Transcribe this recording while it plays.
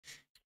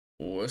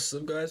What's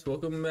up, guys?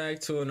 Welcome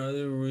back to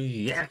another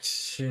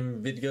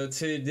reaction video.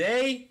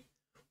 Today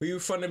we are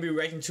going to be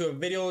reacting to a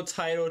video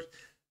titled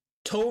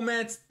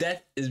 "TWOMAD'S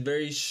Death is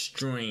Very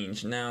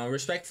Strange." Now,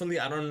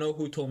 respectfully, I don't know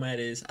who TWOMAD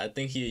is. I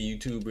think he a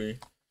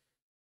YouTuber,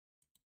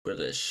 but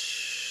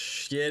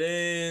let's get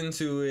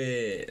into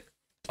it.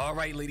 All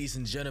right, ladies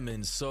and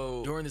gentlemen,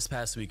 so during this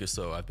past week or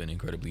so, I've been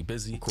incredibly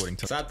busy. According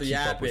to Stop the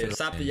yapping.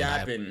 Stop the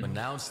yapping.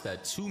 Announced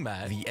that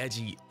TWOMAD, the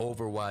edgy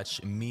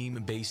Overwatch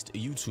meme-based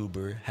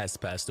YouTuber, has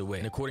passed away.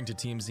 And according to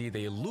TMZ,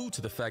 they allude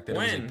to the fact that it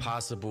was a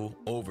possible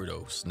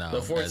overdose. Now, the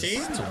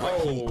 14th? As to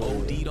what he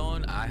OD'd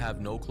on, I have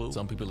no clue.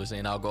 Some people are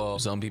saying alcohol.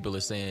 Some people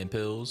are saying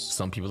pills.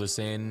 Some people are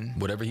saying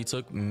whatever he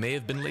took may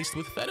have been laced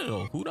with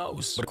fentanyl. Who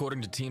knows? But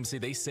according to TMZ,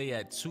 they say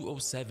at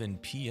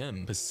 2:07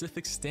 p.m.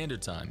 Pacific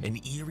Standard Time, an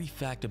eerie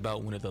fact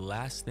about one of the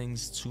last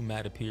things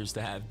TWOMAD appears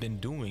to have been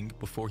doing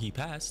before he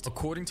passed.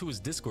 According to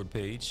his Discord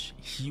page,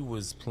 he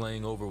was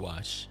playing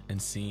Overwatch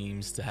and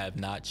seems to have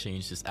not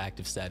changed his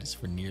active status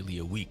for nearly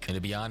a week. And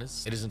to be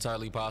honest, it is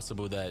entirely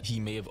possible that he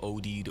may have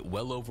OD'd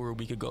well over a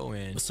week ago,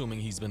 and assuming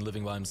he's been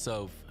living by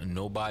himself,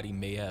 nobody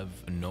may have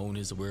known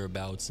his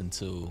whereabouts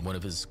until one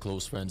of his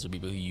close friends or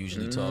people he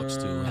usually talks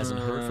to hasn't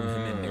heard from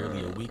him in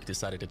nearly a week,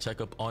 decided to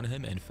check up on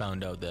him and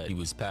found out that he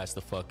was passed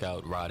the fuck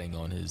out rotting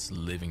on his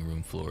living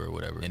room floor or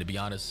whatever. And to be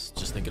honest,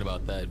 just thinking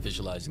about that,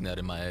 visualizing that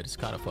in my head is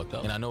kind of fucked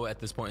up. And I know at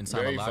this point in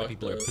time, a lot of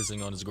people are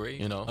pissing on his grave,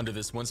 you know, under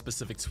this one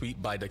specific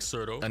tweet by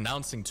Dexerto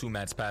announcing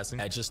TWOMAD's passing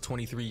at just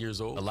 23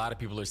 years old. A lot of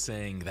people are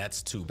saying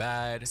that's too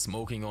bad,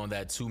 smoking on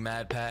that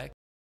TWOMAD pack.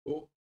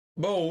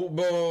 Bro,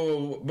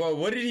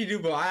 what did he do,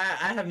 bro?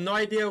 I have no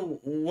idea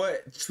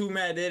what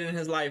TWOMAD did in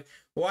his life.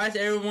 Why is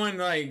everyone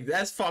like,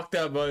 that's fucked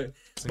up, but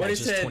it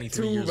said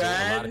too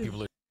bad? A lot of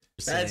people are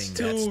that's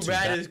too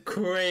bad is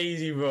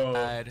crazy,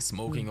 bro.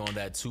 Smoking on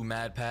that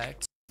TWOMAD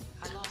pack.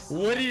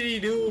 What did he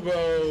do,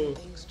 bro?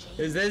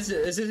 Is this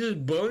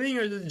just bullying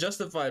or is this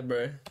justified,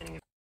 bro?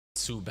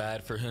 Too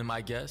bad for him,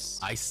 I guess.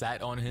 I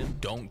sat on him.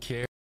 Don't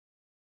care.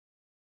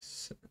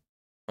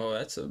 Oh,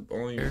 that's a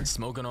bullying.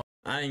 Smoking on.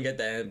 I didn't get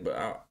that,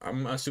 but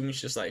I'm assuming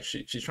she's just like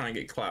she's trying to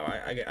get clout.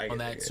 I get on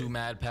that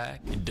TWOMAD pack.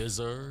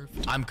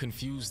 Deserved. I'm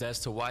confused as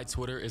to why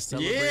Twitter is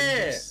celebrating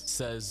this,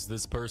 says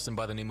this person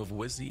by the name of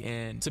Wizzy.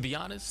 And to be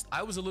honest,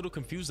 I was a little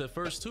confused at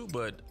first too,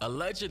 but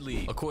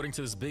allegedly, according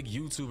to this big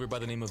YouTuber by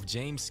the name of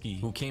Jameski,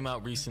 who came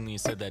out recently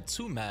and said that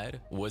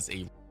TWOMAD was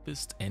a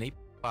rapist and a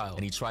pedophile,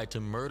 and he tried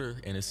to murder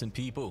innocent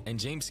people. And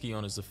Jameski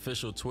on his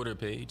official Twitter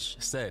page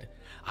said,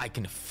 "I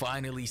can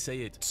finally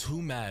say it.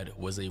 TWOMAD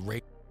was a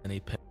rapist and a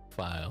pedophile.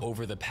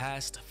 Over the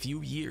past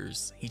few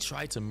years, he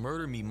tried to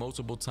murder me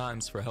multiple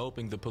times for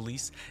helping the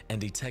police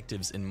and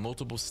detectives in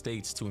multiple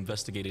states to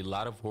investigate a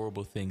lot of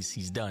horrible things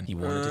he's done. He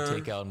wanted to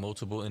take out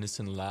multiple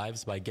innocent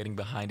lives by getting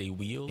behind a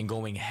wheel and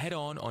going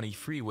head-on on a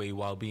freeway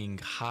while being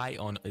high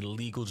on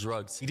illegal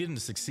drugs. He didn't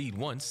succeed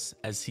once,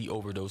 as he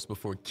overdosed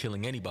before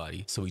killing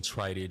anybody, so he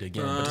tried it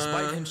again. But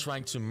despite him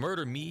trying to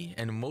murder me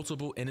and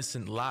multiple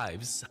innocent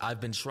lives,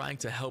 I've been trying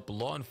to help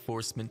law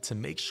enforcement to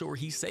make sure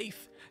he's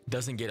safe,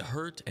 doesn't get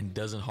hurt, and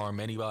doesn't harm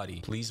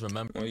anybody. Please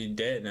remember," well, he's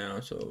dead now,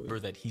 so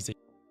that he's a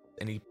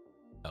and he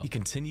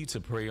continued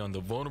to prey on the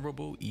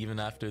vulnerable even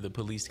after the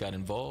police got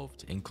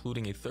involved,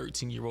 including a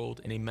 13-year-old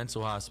in a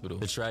mental hospital.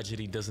 The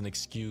tragedy doesn't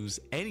excuse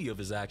any of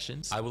his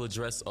actions. I will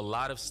address a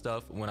lot of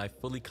stuff when I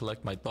fully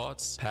collect my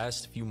thoughts.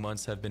 Past few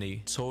months have been a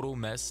total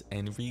mess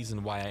and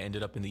reason why I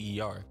ended up in the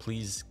ER.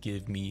 Please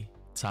give me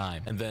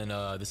time. And then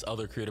this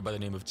other creator by the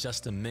name of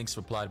Justin Minks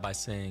replied by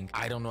saying,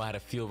 "I don't know how to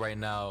feel right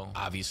now,"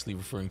 obviously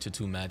referring to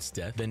TWOMAD's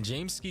death. Then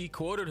Jameski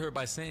quoted her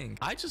by saying,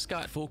 "I just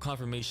got full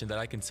confirmation that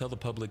I can tell the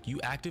public you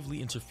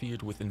actively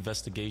interfered with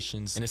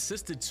investigations and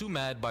assisted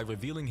TWOMAD by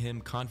revealing him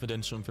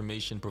confidential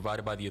information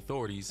provided by the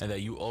authorities, and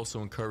that you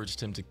also encouraged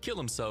him to kill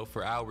himself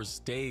for hours,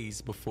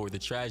 days before the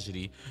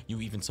tragedy.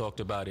 You even talked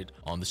about it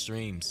on the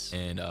streams."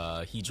 And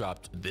he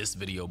dropped this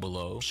video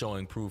below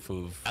showing proof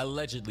of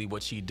allegedly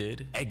what she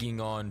did, egging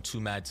on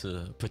TWOMAD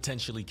to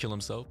potentially kill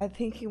himself. I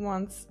think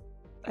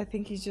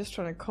he's just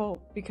trying to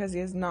cope because he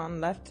has nothing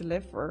left to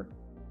live for,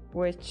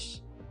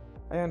 which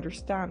I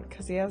understand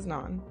because he has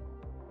none.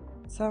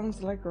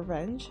 Sounds like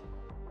revenge.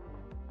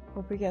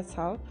 Hope he gets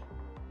help.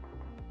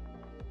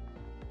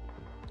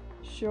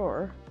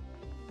 Sure.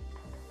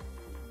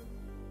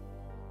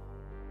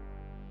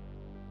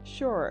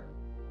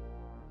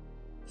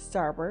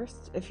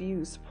 Starburst, if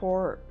you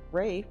support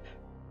rape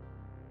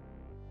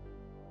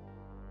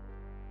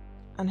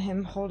and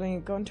him holding a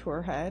gun to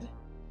her head,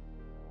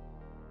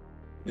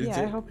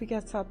 I hope he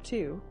gets help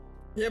too.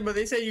 Yeah, but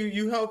they say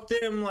you helped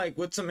him like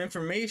with some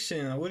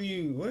information. What?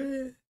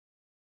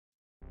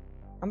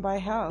 And by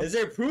help, is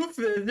there proof?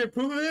 Is there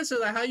proof of this, or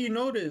like how you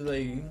know this?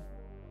 Like,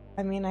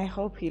 I mean, I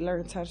hope he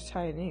learns how to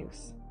tie a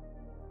noose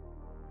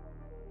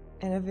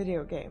in a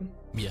video game.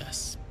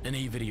 Yes, in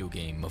a video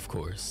game, of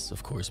course.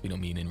 Of course, we don't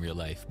mean in real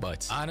life.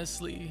 But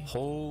honestly,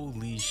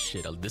 holy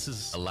shit. This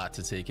is a lot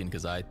to take in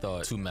because I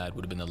thought TWOMAD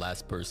would have been the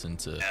last person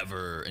to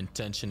ever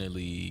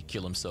intentionally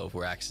kill himself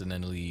or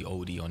accidentally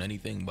OD on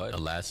anything. But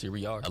alas, here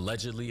we are.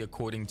 Allegedly,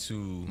 according to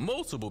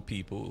multiple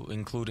people,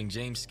 including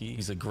Jameski,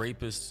 he's a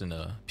rapist and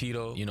a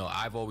pedo. You know,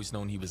 I've always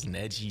known he was an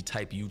edgy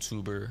type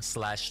YouTuber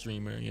slash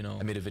streamer. You know,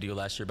 I made a video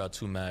last year about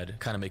TWOMAD,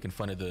 kind of making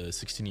fun of the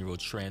 16-year-old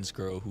trans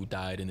girl who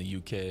died in the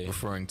UK,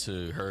 referring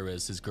to her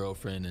as his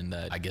girlfriend and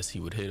that I guess he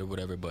would hit or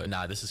whatever. But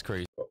nah, this is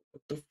crazy. What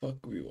the fuck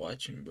are we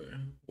watching, bro?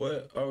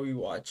 What are we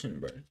watching,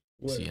 bro?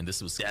 And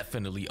this was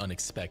definitely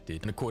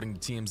unexpected. And according to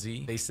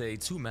TMZ, they say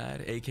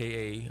TWOMAD,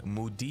 aka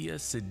Mudia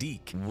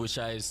Sadiq, which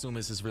I assume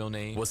is his real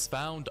name, was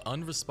found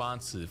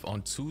unresponsive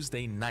on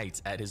Tuesday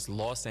night at his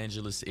Los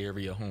Angeles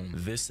area home.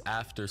 This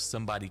after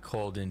somebody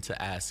called in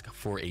to ask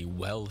for a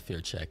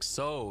welfare check.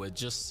 So it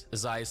just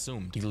as I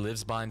assumed, he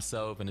lives by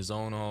himself in his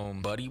own home,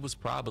 but he was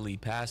probably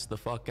passed the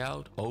fuck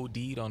out,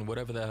 OD'd on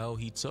whatever the hell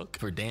he took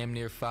for damn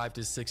near 5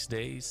 to 6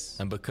 days.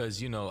 And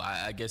because, you know,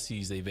 I guess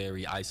he's a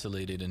very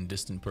isolated and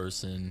distant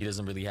person, he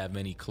doesn't really have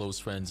many close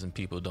friends and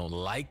people don't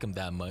like him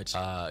that much.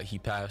 He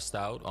passed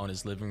out on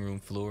his living room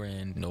floor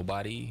and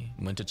nobody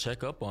went to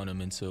check up on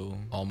him until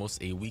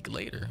almost a week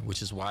later,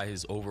 which is why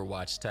his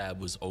Overwatch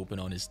tab was open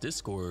on his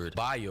Discord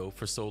bio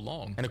for so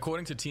long. And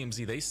according to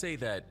TMZ, they say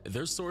that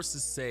their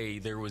sources say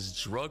there was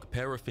drug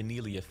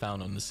paraphernalia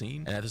found on the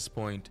scene, and at this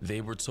point they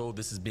were told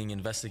this is being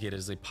investigated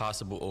as a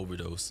possible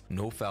overdose.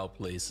 No foul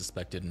play is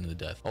suspected in the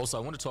death. Also,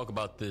 I want to talk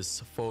about this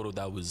photo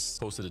that was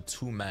posted to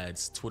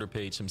TWOMAD'S Twitter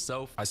page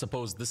himself. I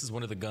suppose this is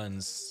one of the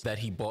guns that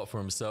he bought for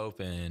himself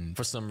and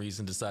for some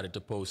reason decided to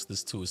post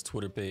this to his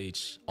Twitter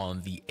page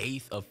on the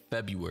 8th of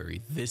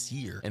February this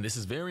year. And this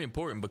is very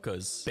important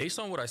because based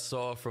on what I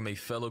saw from a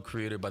fellow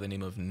creator by the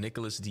name of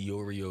Nicholas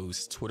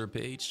Diorio's Twitter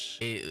page,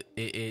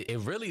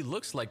 it really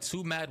looks like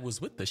TWOMAD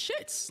was with the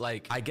shits.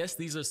 Like, I guess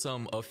these are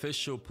some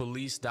official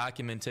police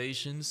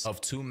documentations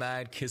of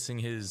TWOMAD kissing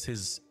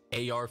his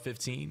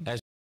AR-15.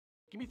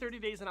 Give me 30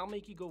 days and I'll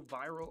make you go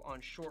viral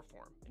on short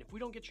form. And if we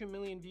don't get you 1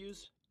 million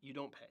views, you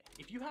don't pay.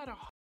 If you had a...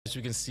 As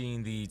you can see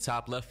in the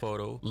top left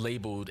photo,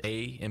 labeled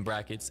A in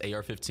brackets,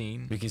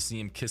 AR-15, we can see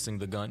him kissing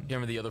the gun.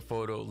 Here in the other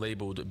photo,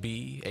 labeled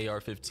B,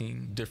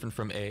 AR-15, different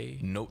from A.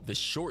 Note the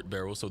short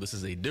barrel, so this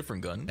is a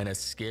different gun. And a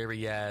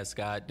scary ass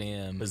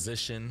goddamn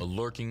position,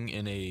 lurking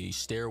in a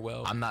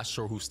stairwell. I'm not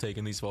sure who's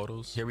taking these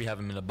photos. Here we have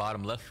him in the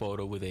bottom left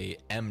photo with a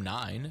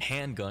M9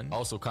 handgun,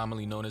 also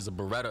commonly known as a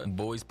Beretta.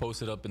 Boys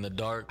posted up in the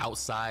dark,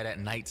 outside at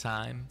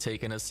nighttime,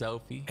 taking a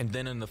selfie. And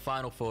then in the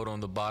final photo on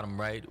the bottom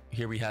right,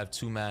 here we have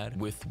TWOMAD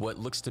with what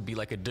looks to be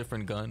like a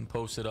different gun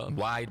posted up,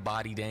 wide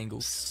bodied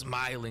angle,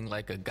 smiling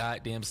like a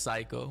goddamn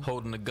psycho,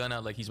 holding the gun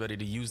out like he's ready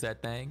to use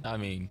that thing. I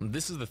mean,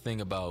 this is the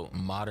thing about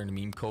modern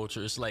meme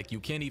culture. It's like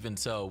you can't even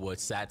tell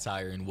what's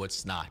satire and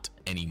what's not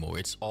anymore.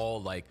 It's all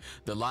like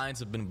the lines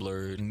have been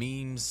blurred,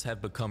 memes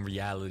have become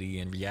reality,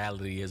 and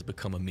reality has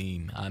become a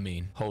meme. I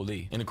mean,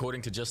 holy. And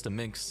according to Just a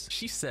Minx,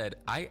 she said,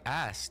 I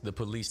asked the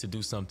police to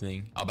do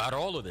something about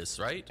all of this,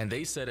 right? And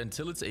they said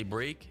until it's a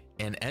break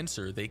and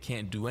enter, they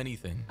can't do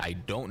anything. I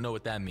don't know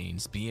what that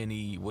means.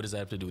 B&E, what does that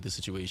have to do with the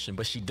situation?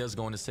 But she does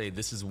go on to say,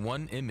 this is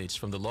one image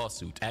from the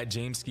lawsuit. At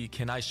Jameski,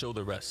 can I show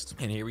the rest?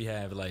 And here we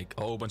have like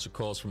a whole bunch of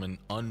calls from an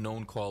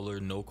unknown caller,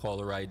 no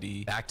caller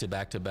ID, back to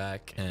back to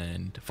back,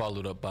 and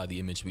followed up by the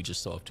image we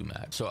just saw of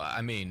TWOMAD. So,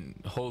 I mean,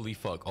 holy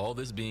fuck, all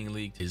this being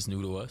leaked is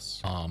new to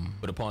us.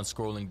 But upon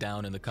scrolling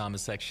down in the comment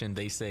section,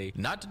 they say,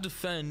 not to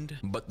defend,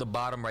 but the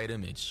bottom right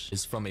image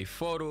is from a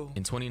photo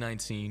in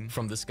 2019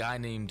 from this guy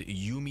named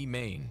Yumi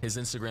Main, his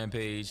Instagram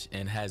page,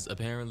 and has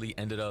apparently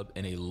ended up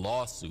in a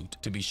lawsuit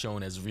to be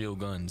shown as real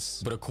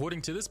guns. But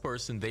according to this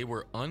person, they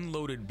were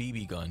unloaded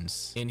BB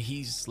guns, and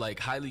he's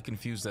like highly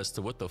confused as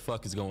to what the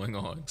fuck is going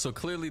on. So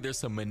clearly there's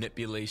some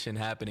manipulation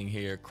happening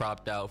here.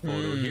 Cropped out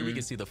photo. Here we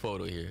can see the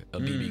photo here, a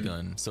BB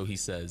gun. So he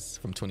says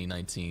from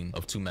 2019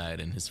 of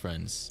TWOMAD and his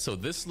friends. So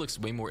this looks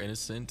way more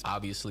innocent.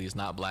 Obviously it's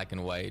not black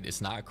and white.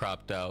 It's not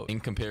cropped out in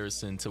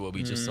comparison to what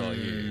we just saw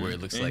here, where it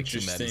looks like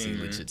TWOMAD is a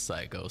legit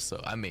psycho. So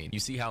I mean, you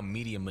see how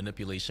media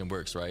manipulation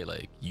works, right?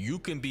 Like, you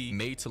can be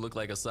made to look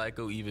like a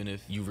psycho even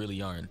if you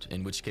really aren't,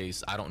 in which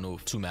case I don't know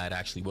if TWOMAD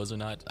actually was or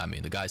not. I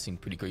mean, the guy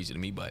seemed pretty crazy to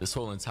me, but this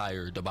whole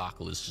entire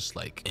debacle is just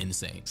like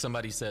insane.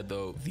 Somebody said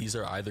though, these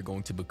are either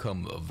going to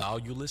become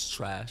valueless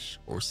trash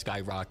or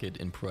skyrocket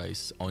in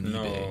price on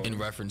eBay, in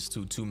reference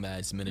to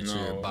TWOMAD's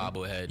miniature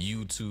bobblehead,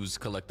 U2's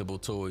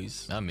collectible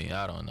toys. I mean,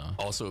 I don't know.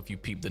 Also, if you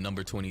peep the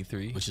number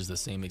 23, which is the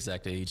same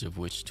exact age of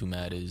which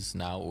TWOMAD is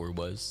now or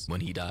was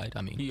when he died,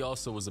 I mean, he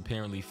also was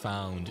apparently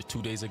found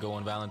 2 days ago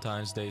on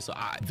Valentine's Day. So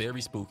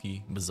very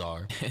spooky,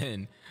 bizarre.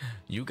 And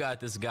you got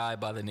this guy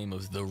by the name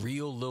of The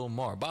Real Lil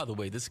Mar. By the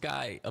way, this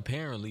guy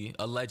apparently,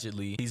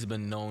 allegedly, he's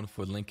been known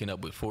for linking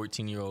up with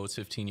 14-year-olds,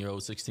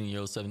 15-year-olds,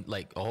 16-year-olds, 7,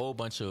 like a whole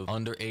bunch of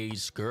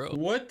underage girls.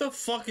 What the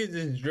fuck is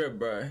this drip,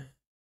 bro?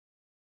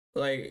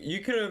 Like,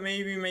 you could have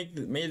maybe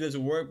made this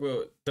work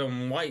with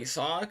them white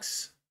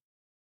socks.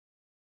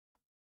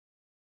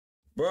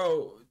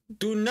 Bro,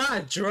 Do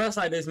not dress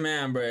like this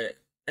man, bro.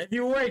 If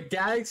you wear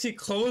Galaxy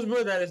clothes,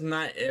 bro, that is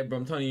not it, bro.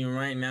 I'm telling you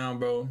right now,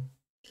 bro.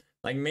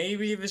 Like,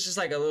 maybe if it's just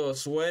like a little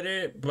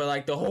sweater, but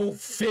like the whole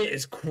fit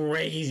is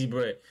crazy,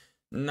 bro.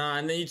 Nah,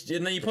 and then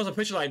you post a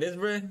picture like this,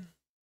 bro.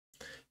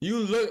 You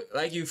look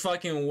like you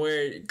fucking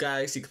wear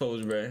Galaxy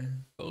clothes, bro.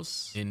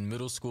 In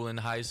middle school and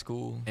high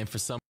school, and for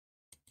some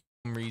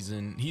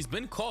reason he's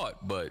been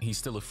caught, but he's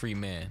still a free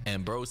man.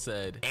 And bro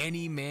said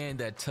any man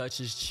that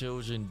touches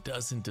children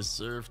doesn't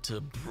deserve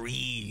to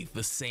breathe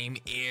the same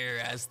air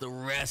as the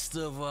rest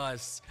of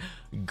us.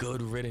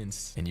 Good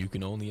riddance. And you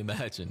can only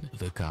imagine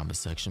the comment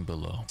section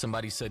below.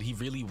 Somebody said he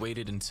really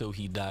waited until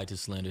he died to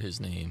slander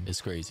his name.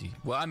 It's crazy.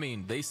 Well, I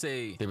mean, they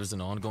say there was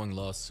an ongoing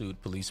lawsuit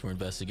police were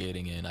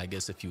investigating, and I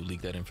guess if you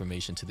leak that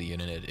information to the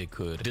internet, it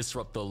could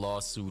disrupt the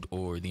lawsuit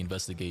or the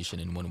investigation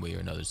in one way or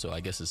another. So I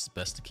guess it's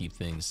best to keep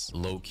things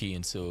low-key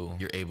until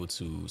you're able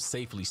to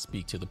safely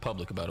speak to the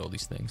public about all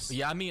these things. But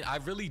yeah, I mean, I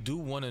really do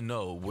want to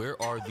know,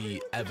 where are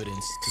the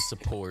evidence to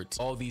support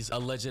all these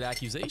alleged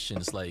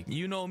accusations? Like,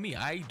 you know me,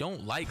 I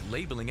don't like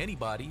labeling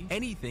anybody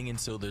anything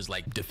until there's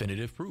like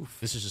definitive proof.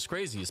 This is just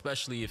crazy,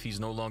 especially if he's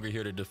no longer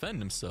here to defend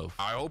himself.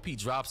 I hope he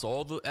drops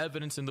all the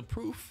evidence and the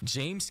proof.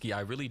 Jameski,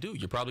 I really do.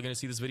 You're probably gonna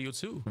see this video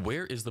too.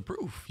 Where is the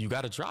proof? You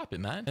gotta drop it,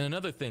 man. And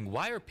another thing,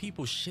 why are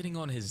people shitting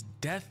on his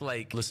death?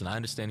 Like, listen, I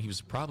understand he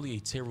was probably a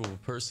terrible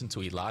person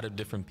to a lot of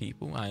different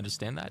people. I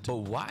understand that. But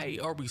why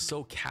are we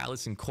so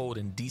callous and cold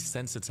and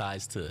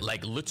desensitized to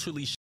like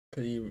literally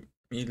Cause he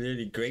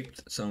literally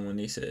raped someone,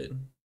 he said.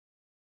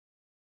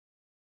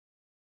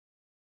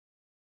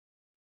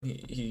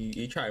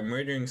 He tried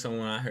murdering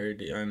someone, I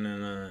heard, and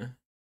then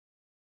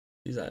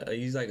he's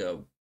like a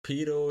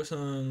pedo or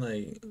something.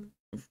 Like,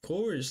 of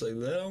course, like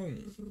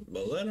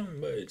let him,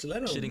 but just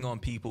let him. Shitting on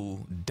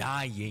people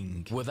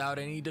dying without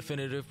any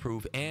definitive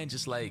proof, and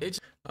just like it.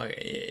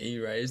 Okay, yeah,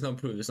 you're right. There's no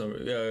proof. There's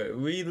no.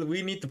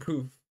 We need the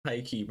proof.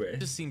 High key, bro. It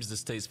just seems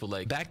distasteful.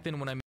 Like back then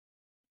when I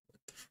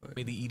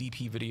made the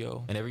EDP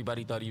video and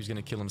everybody thought he was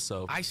gonna kill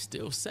himself, I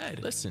still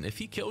said, listen, if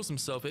he kills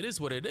himself, it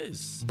is what it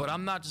is. But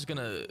I'm not just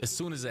gonna, as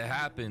soon as it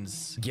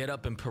happens, get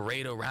up and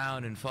parade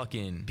around and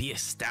fucking be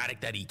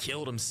ecstatic that he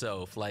killed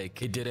himself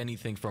like it did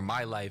anything for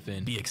my life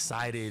and be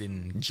excited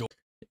and joy.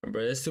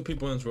 Bro, there's two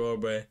people in this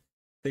world, bro.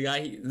 The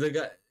guy,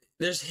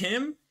 there's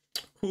him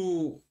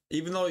who,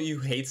 even though you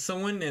hate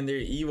someone and they're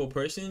an evil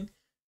person,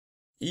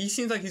 he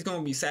seems like he's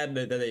gonna be sad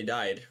that they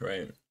died,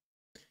 right? And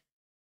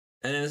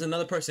then there's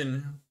another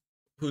person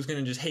who's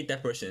gonna just hate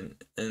that person,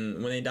 and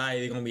when they die,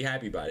 they're gonna be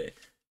happy about it.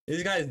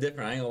 This guy is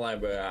different. I ain't gonna lie,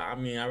 bro. I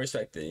mean, I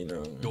respect it, you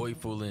know.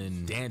 Joyful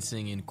and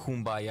dancing and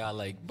kumbaya,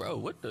 like, bro,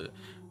 what the?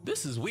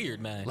 This is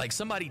weird, man. Like,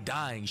 somebody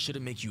dying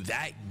shouldn't make you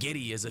that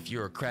giddy as if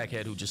you're a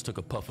crackhead who just took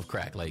a puff of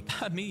crack. Like,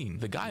 I mean,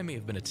 the guy may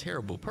have been a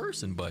terrible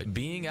person, but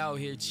being out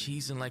here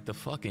cheesing like the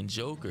fucking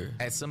Joker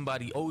at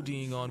somebody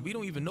ODing on, we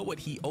don't even know what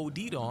he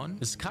OD'd on,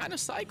 is kind of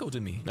psycho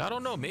to me. I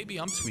don't know, maybe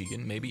I'm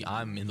tweaking, maybe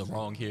I'm in the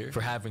wrong here for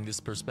having this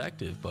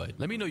perspective, but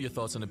let me know your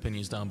thoughts and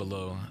opinions down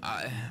below.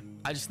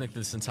 I just think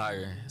this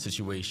entire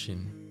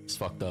situation, it's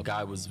fucked up.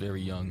 Guy was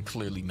very young,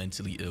 clearly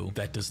mentally ill.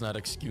 That does not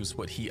excuse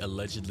what he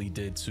allegedly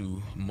did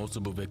to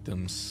multiple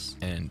victims.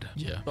 And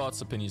yeah,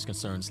 thoughts, opinions,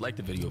 concerns, like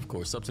the video, of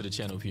course. Sub to the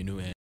channel if you're new.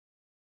 And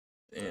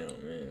damn,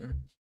 man.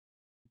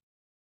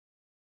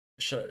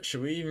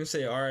 Should we even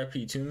say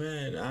RIP to,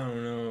 man? I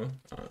don't know.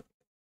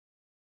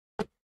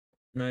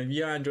 Man, if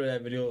y'all enjoyed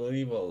that video,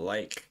 leave a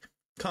like.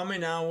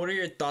 Comment down, what are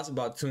your thoughts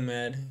about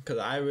TWOMAD? Because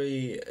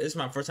it's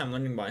my first time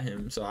learning about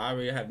him, so I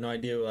really have no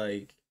idea,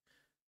 like,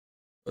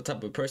 what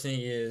type of person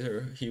he is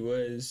or he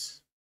was.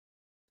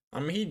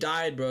 I mean, he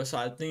died, bro, so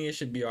I think it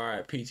should be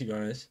RIP, to be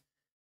honest.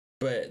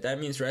 But that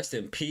means rest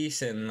in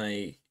peace, and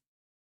like,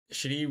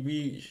 should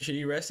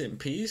he rest in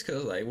peace?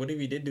 Because like, what if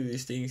he did do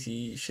these things?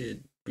 He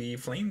should be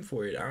flamed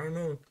for it. I don't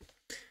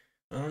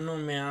know,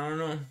 man. I don't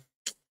know.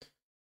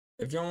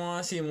 If y'all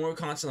want to see more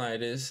content like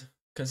this,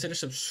 consider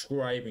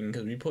subscribing,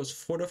 because we post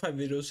 4 to 5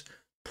 videos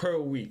per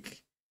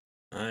week.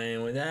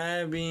 And with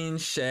that being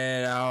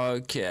said, I'll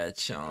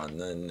catch you on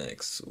the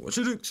next one.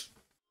 Too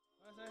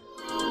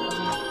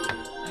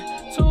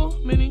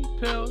many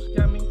pills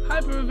got me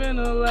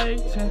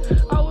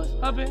hyperventilating. I was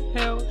up in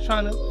hell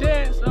trying to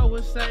dance up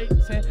with Satan.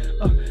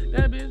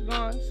 That bitch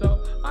gone,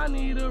 so I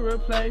need a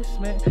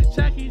replacement.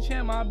 Jackie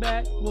Chan my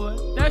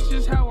backwood, that's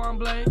just how I'm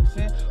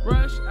blazing.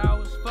 Rush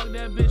hours, fuck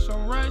that bitch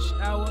on rush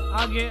hour.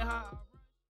 I get high.